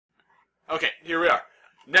Okay, here we are.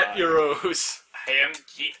 Net Yaroze. I am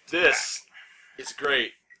This is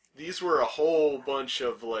great. These were a whole bunch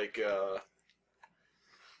of like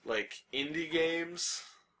indie games.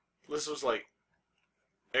 This was like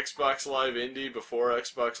Xbox Live Indie before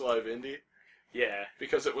Xbox Live Indie. Yeah.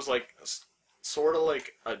 Because it was like sort of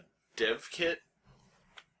like a dev kit.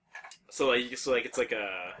 So it's like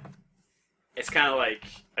it's kind of like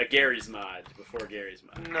a Gary's mod before Gary's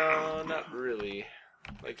mod. No, not really.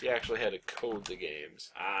 Like you actually had to code the games.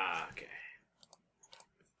 Ah, okay.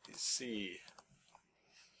 You see.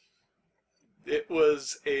 It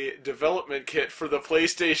was a development kit for the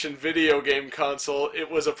PlayStation video game console. It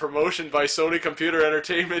was a promotion by Sony Computer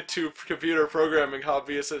Entertainment to computer programming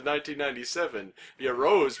hobbyists in 1997.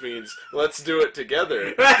 Yaroze means, let's do it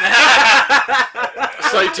together.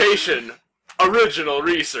 Citation, original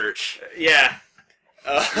research. Yeah.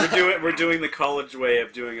 We're doing the college way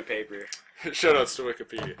of doing a paper. Shoutouts to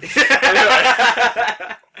Wikipedia.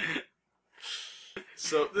 Anyway.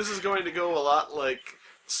 So this is going to go a lot like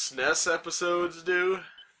SNES episodes do,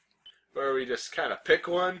 where we just kind of pick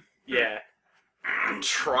one. Yeah. And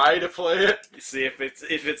try to play it. You see if it's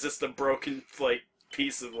just a broken like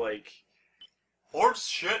piece of like horse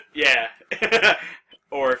shit. Yeah.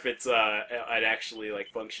 Or if it's an actually like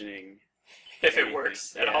functioning. If it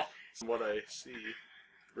works at all. From what I see.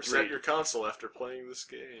 Reset your console after playing this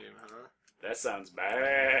game, huh? That sounds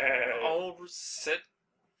bad. I'll reset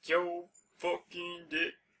your fucking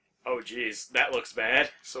dick. Oh jeez, that looks bad.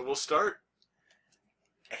 So we'll start.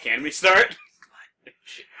 Can we start?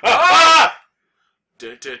 Ah!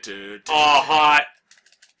 Dun, dun, dun, dun. Oh, hot.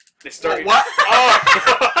 They started. What? Oh.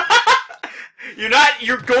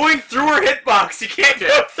 You're going through her hitbox. You can't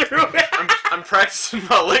go through it. I'm practicing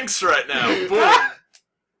my links right now. Boom.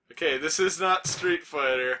 Okay, this is not Street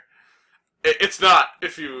Fighter. It's not,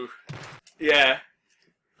 if you... Yeah.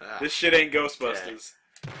 This shit ain't Ghostbusters.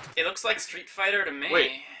 Okay. It looks like Street Fighter to me.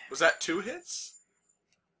 Wait, was that 2 hits?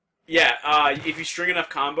 Yeah, if you string enough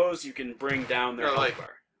combos, you can bring down their health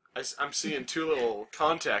bar. I'm seeing 2 little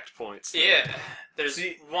contact points there. Yeah, there's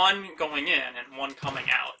one going in and one coming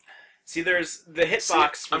out. See, there's the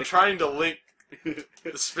hitbox. I'm trying to link the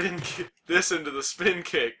spin this into the spin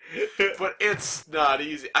kick, but it's not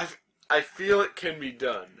easy. I feel it can be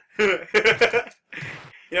done.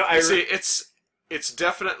 See, it's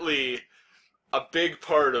definitely a big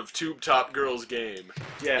part of Tube Top Girl's game.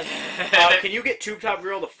 Yeah. Can you get Tube Top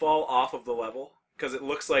Girl to fall off of the level? Because it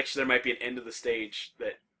looks like there might be an end of the stage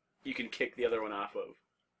that you can kick the other one off of.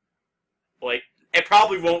 Like, it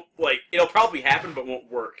probably won't, it'll probably happen, but won't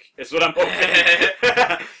work, is what I'm hoping.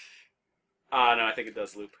 No, I think it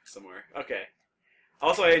does loop somewhere. Okay.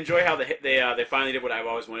 Also, I enjoy how they finally did what I've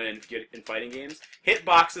always wanted in fighting games. Hit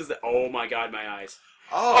boxes that, oh my god, my eyes.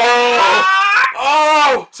 Oh!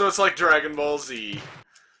 Oh! So it's like Dragon Ball Z.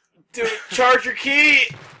 Dude, charge your key!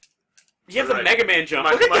 You have the Mega Man jump.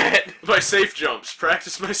 Look at that! My safe jumps.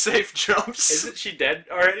 Practice my safe jumps. Isn't she dead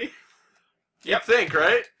already? You'd think,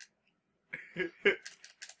 right?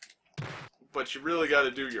 But you really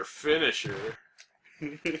gotta do your finisher.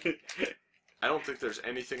 I don't think there's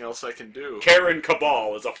anything else I can do. Karen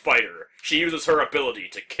Cabal is a fighter. She uses her ability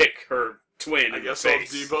to kick her twin in the face. I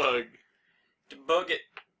guess I'll debug. Debug it.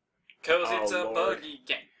 Cause it's a buggy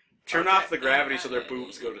game. Turn off the gravity so their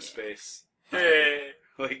boobs go to space. Hey.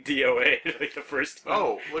 Like DOA, like the first time.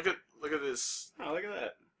 Oh, look at this. Oh, look at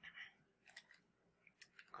that.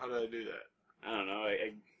 How did I do that? I don't know.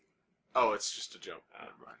 Oh, it's just a jump.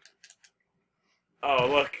 Never mind. Oh,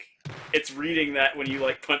 look. It's reading that when you,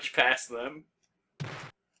 punch past them.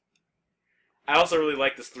 I also really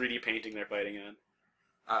like this 3D painting they're fighting on.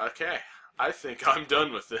 Okay. I think I'm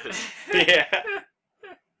done with this. Yeah.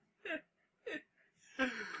 I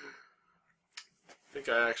think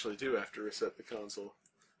I actually do have to reset the console.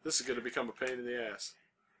 This is going to become a pain in the ass.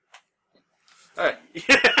 Alright.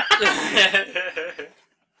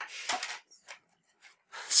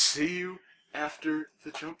 See you after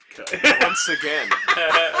the jump cut. Once again.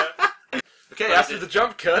 Okay, after the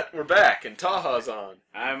jump cut, we're back, and Taha's on.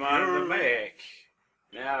 I'm on the Mac.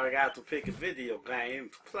 Now I got to pick a video game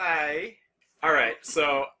to play. Alright,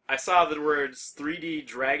 so I saw the words 3D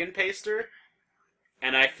Dragon Paster,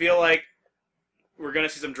 and I feel like we're gonna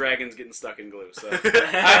see some dragons getting stuck in glue, so...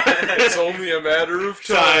 It's only a matter of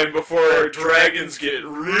time before dragons get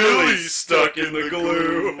really stuck in the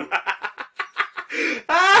glue.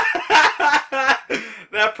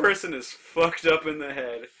 That person is fucked up in the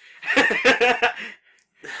head.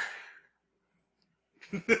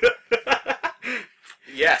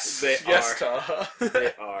 Yes. They yes, are. Taha.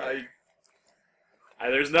 They are.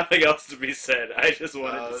 There's nothing else to be said. I just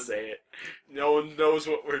wanted to say it. No one knows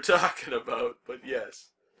what we're talking about, but yes.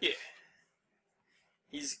 Yeah.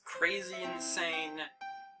 He's crazy, insane,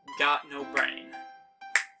 got no brain.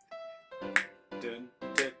 Dun,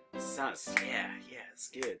 dun, sounds, yeah, it's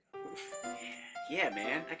good. Yeah,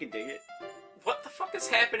 man, I can dig it. What the fuck is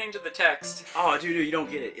happening to the text? Oh, dude, you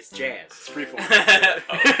don't get it. It's jazz. It's freeform.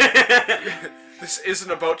 This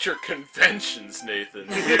isn't about your conventions, Nathan.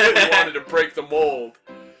 We really wanted to break the mold.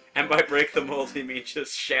 And by break the mold, he means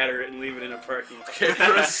just shatter it and leave it in a parking lot. Okay,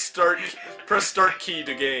 press start key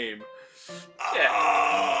to game. Yeah.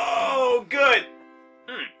 Oh, good.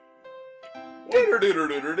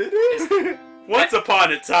 Once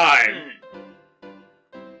upon a time.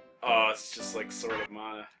 Oh, it's just like sort of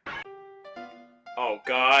mana. Oh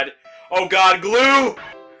god. Oh god, glue!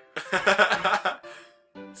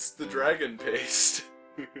 It's the dragon paste.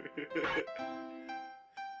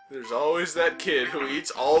 There's always that kid who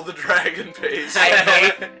eats all the dragon paste. I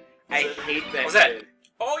hate that What's that? kid.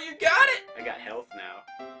 Oh, you got it! I got health now.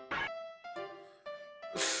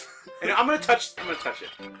 And I'm gonna touch it.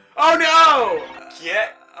 Oh no! Yeah.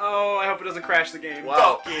 Oh, I hope it doesn't crash the game.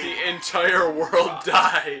 Wow, the entire world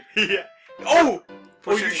died. Yeah. Oh!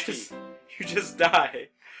 Push Oh, any key. you just die.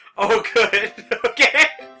 Oh, good. Okay.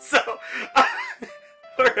 So,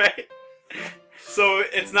 alright. So,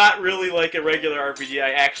 it's not really like a regular RPG.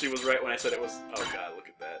 I actually was right when I said it was... Oh god, look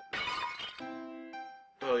at that.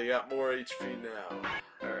 Oh, you got more HP now.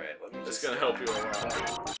 Alright, let me That's just... gonna help you a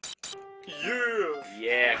lot. Yeah!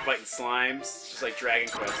 Yeah, fighting slimes. Just like Dragon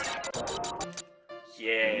Quest.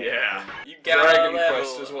 Yeah. Yeah. You got Dragon a level.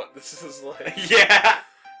 Quest is what this is like. Yeah!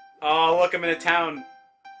 Oh, look, I'm in a town.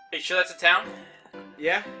 Are you sure that's a town?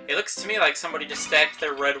 Yeah? It looks to me like somebody just stacked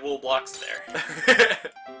their red wool blocks there.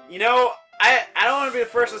 You know, I don't want to be the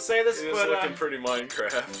first to say this, It is but looking pretty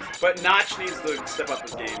Minecraft. but Notch needs to step up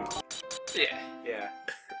his game. Yeah. Yeah,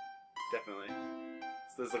 definitely.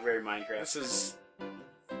 This looks very Minecraft. This is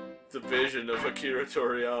the vision of Akira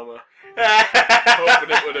Toriyama. Hoping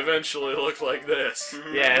it would eventually look like this.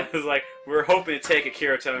 Yeah, it's like we're hoping to take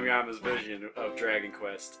Akira Toriyama's vision of Dragon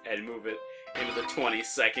Quest and move it into the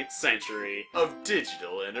 22nd century. Of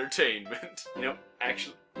digital entertainment. You know,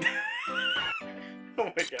 actually. Oh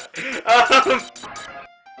my god.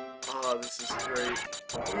 Oh, this is great.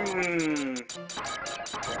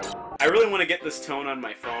 I really want to get this tone on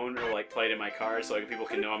my phone or like play it in my car so like, people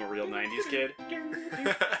can know I'm a real 90s kid.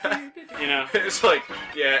 You know? It's like,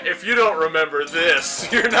 yeah, if you don't remember this,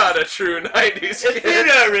 you're not a true 90s kid. If you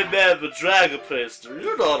don't remember Dragon Quest,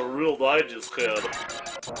 you're not a real 90s kid.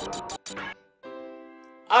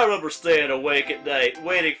 I remember staying awake at night,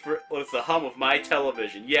 waiting with the hum of my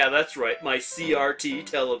television. Yeah, that's right, my CRT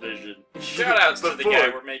television. Shoutouts to the guy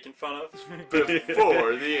we're making fun of.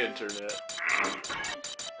 Before the internet.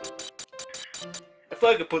 If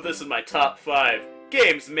I could put this in my top 5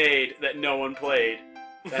 games made that no one played,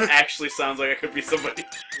 that actually sounds like I could be somebody.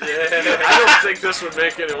 Yeah, I don't think this would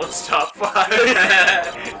make anyone's top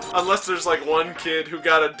 5. Unless there's like one kid who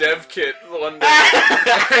got a dev kit one day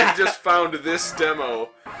and just found this demo.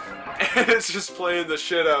 And it's just playing the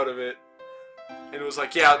shit out of it. And it was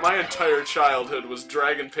like, yeah, my entire childhood was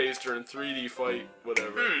Dragon Paster and 3D Fight,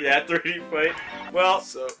 whatever. Yeah, 3D Fight. Well,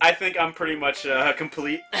 So, I think I'm pretty much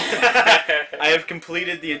complete. I have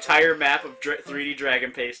completed the entire map of 3D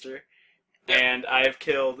Dragon Paster. And I have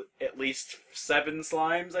killed at least 7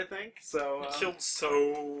 slimes, I think. So Killed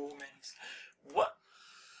so many. What?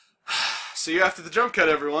 see you after the jump cut,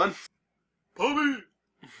 everyone. Bobby!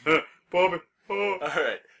 Bobby! Oh.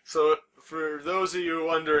 Alright, so for those of you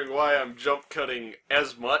wondering why I'm jump cutting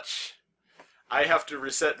as much, I have to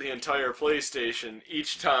reset the entire PlayStation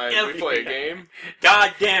each time we play a game.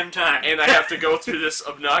 Goddamn time. And I have to go through this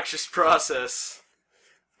obnoxious process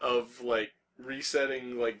of, like,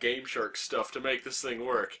 resetting, like, Game Shark stuff to make this thing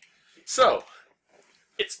work. So,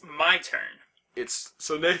 It's my turn.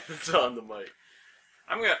 so Nathan's on the mic.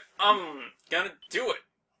 I'm gonna do it.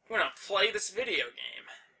 I'm gonna play this video game.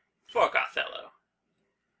 Fuck Othello.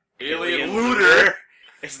 Alien Looter!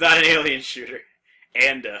 It's not an alien shooter.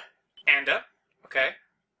 Anda. Okay.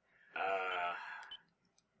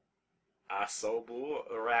 Asobu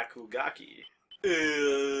Rakugaki.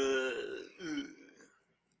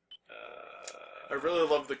 I really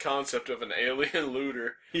love the concept of an alien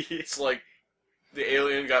looter. It's like the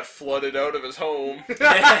alien got flooded out of his home, so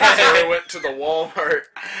he went to the Walmart.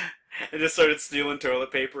 And just started stealing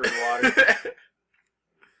toilet paper and water.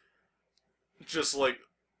 Just like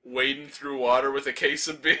wading through water with a case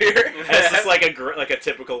of beer. It's just like a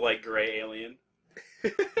typical like gray alien,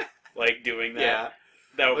 like doing that. Yeah,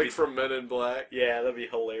 That would like be from Men in Black. Yeah, that'd be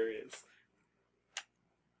hilarious.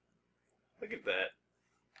 Look at that.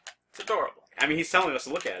 It's adorable. I mean, he's telling us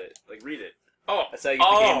to look at it. Like, read it. Oh. That's how you get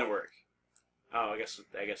the game to work. Oh, I guess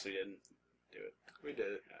we didn't do it. We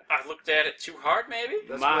did it. I looked at it too hard, maybe?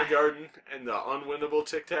 That's my garden and the unwinnable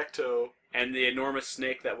tic-tac-toe. And the enormous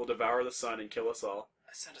snake that will devour the sun and kill us all.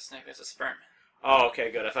 That's not a snake, that's a sperm. Oh, okay,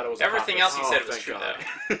 good. I thought it was Everything Apophis. else you said was thank true, God.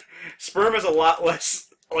 though. Sperm is a lot less,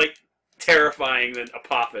 like, terrifying than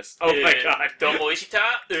Apophis. Oh my god. Domo ishita.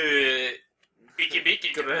 Biki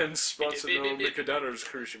biki. Gren sponsored no Mikadonos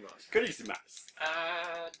Kurushimasu. Kurishimasu.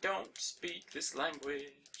 I don't speak this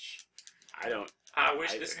language. I don't. I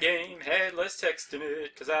wish either. this game had less text in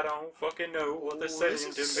it, because I don't fucking know what they're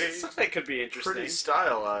saying to me. Something could be interesting. Pretty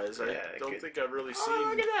stylized. Yeah, I don't think I've really Oh, seen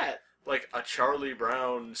look at that. like a Charlie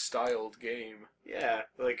Brown styled game. Yeah,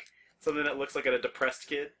 like something that looks like a depressed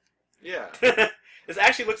kid. Yeah. This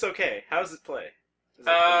actually looks okay. How does it play? Is it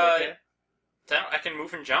okay? I can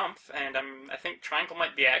move and jump, and I think triangle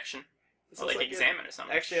might be action. This Or looks like like examine or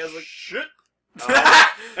something. Actually, has like Shit.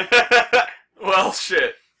 oh. Well,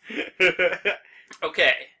 shit.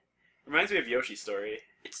 Okay, Reminds me of Yoshi's Story.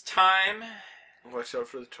 it's time. Watch out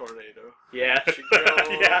for the tornado. Yeah. Should go.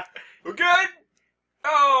 Yeah. We're good.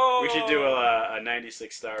 Oh, We should do a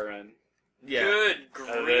 96 star run. Yeah. Good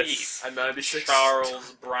This. grief, A 96.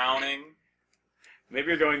 Charles Browning. Maybe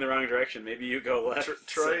you're going the wrong direction. Maybe you go left.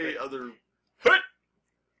 Try other.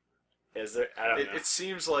 Is there? I don't know. It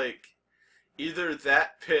seems like either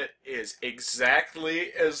that pit is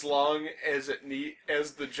exactly as long as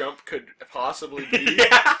as the jump could possibly be.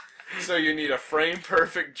 Yeah. So you need a frame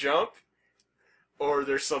perfect jump, or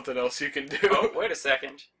there's something else you can do. Oh, wait a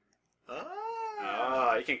second.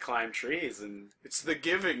 Oh, you can climb trees and. It's the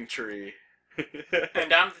giving tree.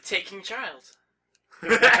 And I'm the taking child.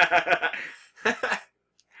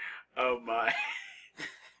 Oh my.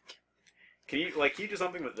 Can you do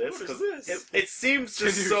something with this? What is 'Cause this? It seems Can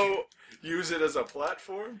just you- so. Use it as a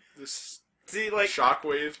platform. This See, like,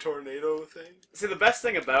 shockwave tornado thing. the best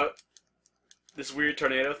thing about this weird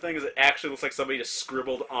tornado thing is it actually looks like somebody just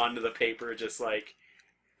scribbled onto the paper, just like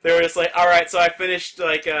they were just like, all right, so I finished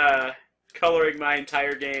like coloring my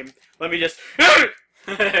entire game. Let me just.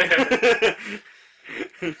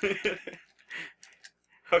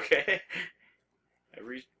 Okay.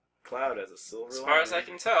 Every cloud has a silver As far as I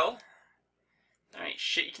lining. can tell, there ain't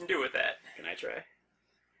shit you can do with that. Can I try?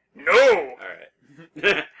 No!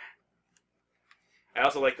 Alright. I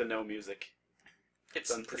also like the no music.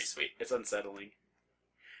 It's pretty sweet. It's unsettling.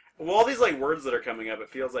 Well, all these like words that are coming up, it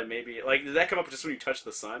feels like maybe like did that come up just when you touch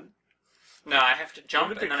the sun? No, I have to jump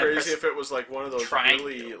Wouldn't it and be then I crazy press... if it was like one of those triangle.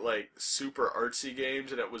 really like super artsy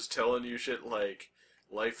games and it was telling you shit like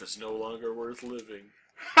life is no longer worth living?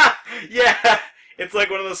 Yeah! It's like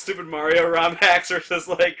one of those stupid Mario ROM hacks where it's just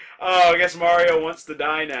like, oh, I guess Mario wants to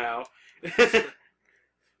die now.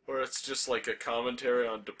 Or it's just like a commentary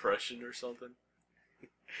on depression or something.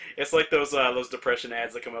 It's like those depression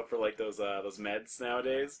ads that come up for like those meds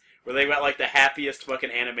nowadays, where they got like the happiest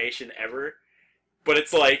fucking animation ever, but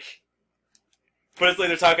it's like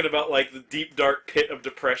they're talking about like the deep dark pit of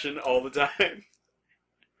depression all the time.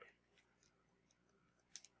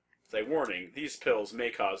 It's like, warning, these pills may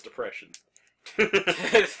cause depression.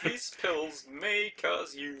 These pills may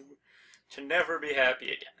cause you to never be happy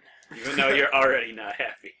again. Even though you're already not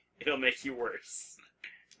happy, it'll make you worse.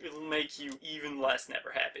 It'll make you even less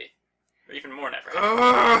never happy. Or even more never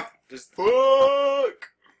happy. Just fuck.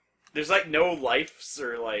 There's like no lives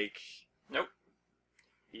or like. Nope.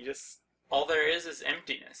 You just. All there is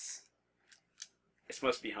emptiness. This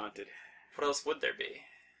must be haunted. What else would there be?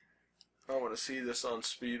 I want to see this on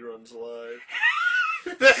Speedruns Live.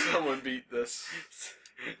 Someone beat this.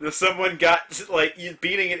 Someone got like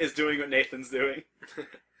beating it is doing what Nathan's doing.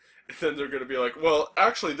 And then they're going to be like, well,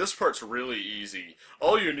 actually, this part's really easy.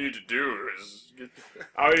 All you need to do is get...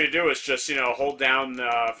 All you do is just hold down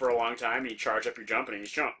for a long time and you charge up your jump and you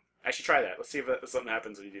just jump. Actually, try that. Let's see if something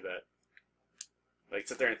happens when you do that. Like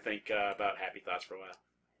sit there and think about happy thoughts for a while.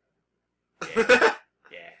 Yeah,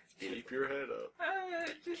 yeah. It's beautiful. Keep your head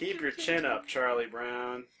up. Keep your chin up, Charlie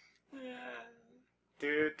Brown. Yeah.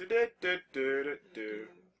 Do do do do do do do.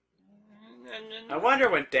 I wonder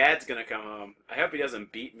when Dad's gonna come home. I hope he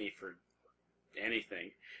doesn't beat me for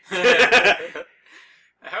anything. I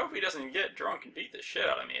hope he doesn't get drunk and beat the shit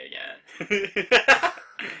out of me again.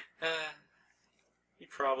 He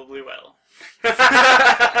probably will.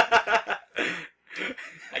 I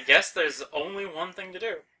guess there's only one thing to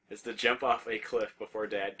do. Is to jump off a cliff before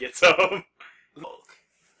Dad gets home.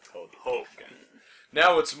 Hogan.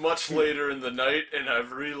 Now it's much later in the night, and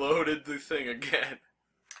I've reloaded the thing again.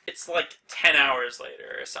 It's like 10 hours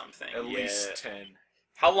later or something. At least 10.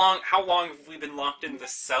 How long have we been locked in the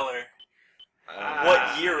cellar?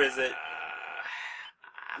 What year is it?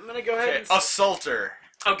 I'm gonna go ahead Okay, and... Assaulter.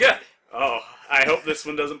 Oh, good. Oh, I hope this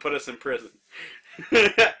one doesn't put us in prison.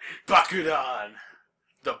 Bakudan.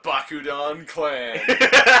 The Bakudan clan.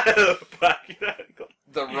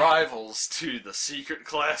 The rivals to the secret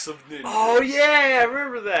class of ninjas. Oh yeah, I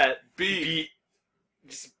remember that.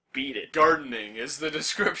 Just beat it. Gardening is the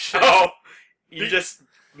description. Oh, you just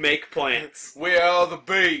make plants. We are the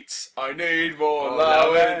beats. I need more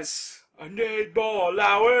allowance. I need more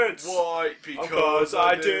allowance. Why? Because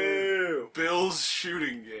I do. Bill's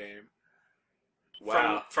shooting game.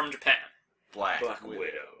 Wow. From Japan. Black Widow.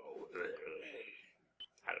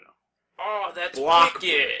 I don't know. Oh, that's Block.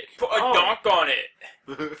 wicked. Put a donk on it.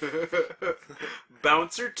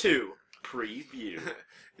 Bouncer 2 preview.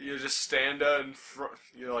 You just stand in front.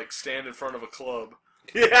 You like stand in front of a club.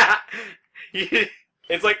 Yeah.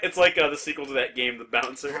 It's like the sequel to that game, The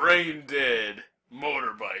Bouncer. Brain dead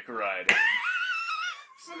motorbike riding.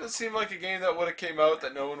 Doesn't it seem like a game that would have came out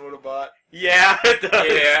that no one would have bought? Yeah, it does.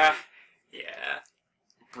 Yeah. Yeah.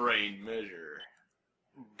 Brain measure.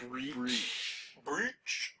 Breach.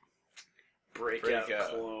 Breakout. Breakout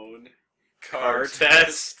clone. Car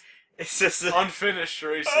test. It's just an unfinished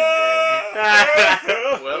racing game.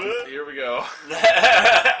 Well, here we go.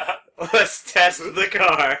 Let's test the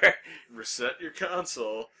car. Reset your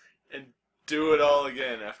console and do it all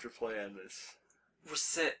again after playing this.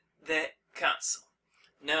 Reset that console.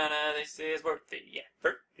 No, this is worth the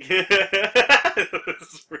effort.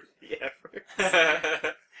 It's worth the effort.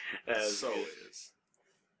 So good. it is.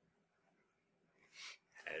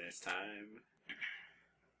 And it's time.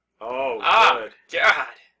 Oh, good.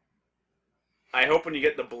 God. I hope when you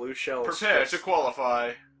get the blue shell... Prepare to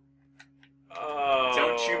qualify. Oh.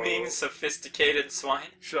 Don't you mean sophisticated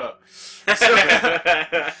swine? Shut up.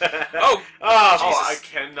 Oh, I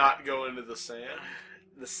cannot go into the sand.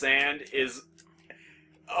 The sand is...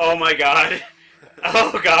 Oh my god.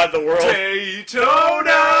 Oh god, the world...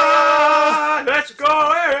 Daytona! Let's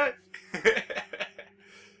go, Eric!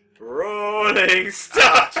 Rolling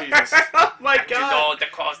Stone! Jesus. Oh my You god! know the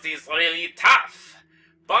cost is really tough.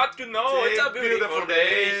 But you know it's a beautiful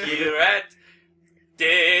day here at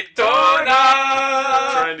Daytona!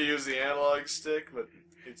 I'm trying to use the analog stick, but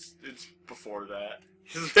it's before that.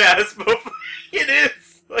 Yes, it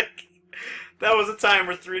is! Like, that was a time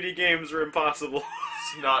where 3D games were impossible.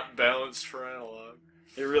 It's not balanced for analog.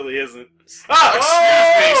 It really isn't. Excuse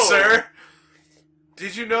me, sir!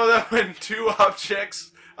 Did you know that when two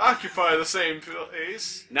objects occupy the same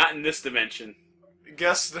place? Not in this dimension.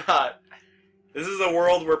 Guess not. This is a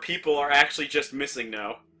world where people are actually just missing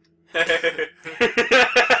now. I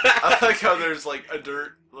like how there's like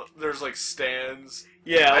there's like stands.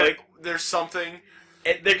 Yeah, there's something.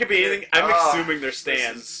 There could be anything. I'm assuming they're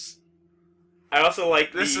stands. I also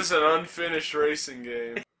like this is an unfinished racing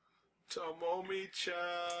game. Tomomi-chan.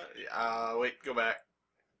 Wait, go back.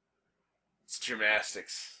 It's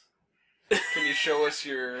gymnastics. Can you show us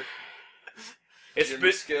your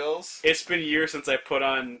gym skills? It's been years since I put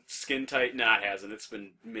on skin tight. Nah, it hasn't. It's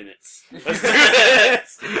been minutes. Let's do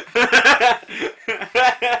this.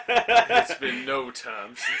 It's been no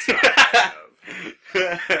time since I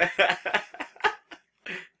have.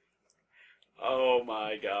 Oh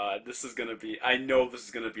my god, this is gonna be... I know this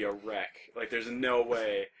is gonna be a wreck. Like, there's no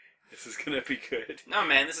way this is gonna be good. No,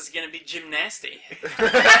 man, this is gonna be gymnasty.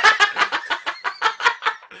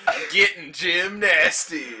 Getting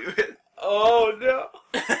gymnasty. Oh no.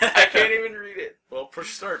 I can't even read it. Well,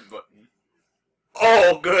 push start button.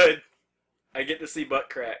 Oh, good. I get to see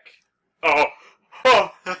butt crack. Oh.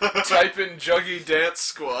 Type in Juggy Dance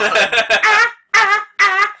Squad.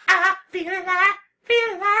 Feel alive.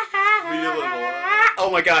 Feel alive. Feel alive.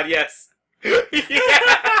 Oh my god, yes. Yeah.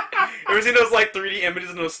 Ever seen those like 3D images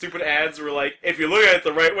and those stupid ads where like, if you look at it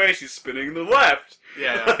the right way, she's spinning to the left.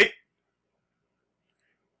 Yeah. Like,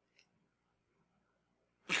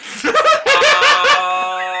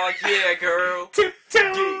 Oh, yeah, girl.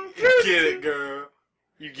 tiptoe. Get it, girl.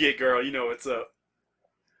 You get, girl. You know what's up.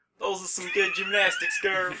 Those are some good gymnastics,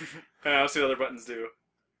 girl. I'll see what other buttons do.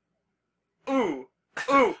 Ooh.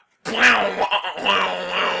 Ooh.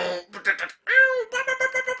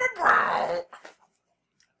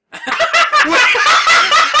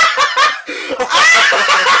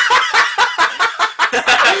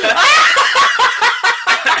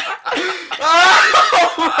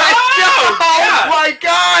 Oh my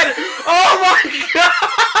god! Oh my god!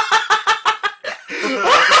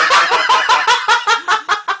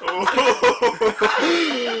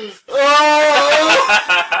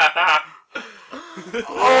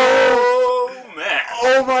 Oh, man.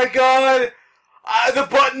 Oh my god! The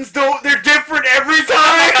buttons don't, they're different every time!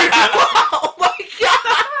 Oh my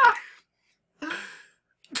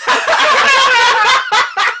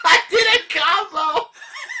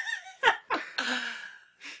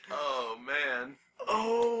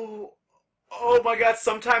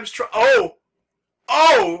sometimes try. Oh!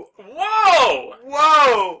 Oh! Whoa!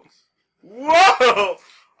 Whoa! Whoa!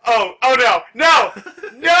 Oh! Oh no! No!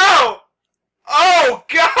 No! Oh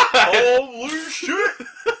God! Holy shit!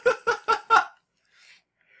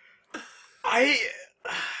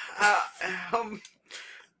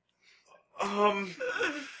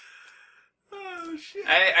 Oh shit!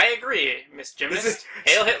 I agree, Miss Gymnast.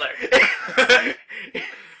 Hail Hitler!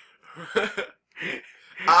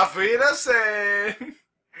 Auf Wiedersehen!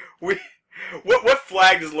 What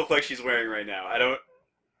flag does it look like she's wearing right now? I don't.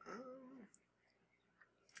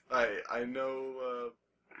 I know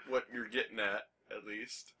what you're getting at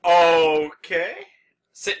least. Okay.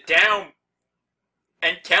 Sit down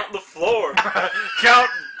and count the floor. Count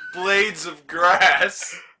blades of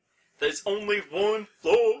grass. There's only one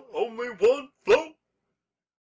floor.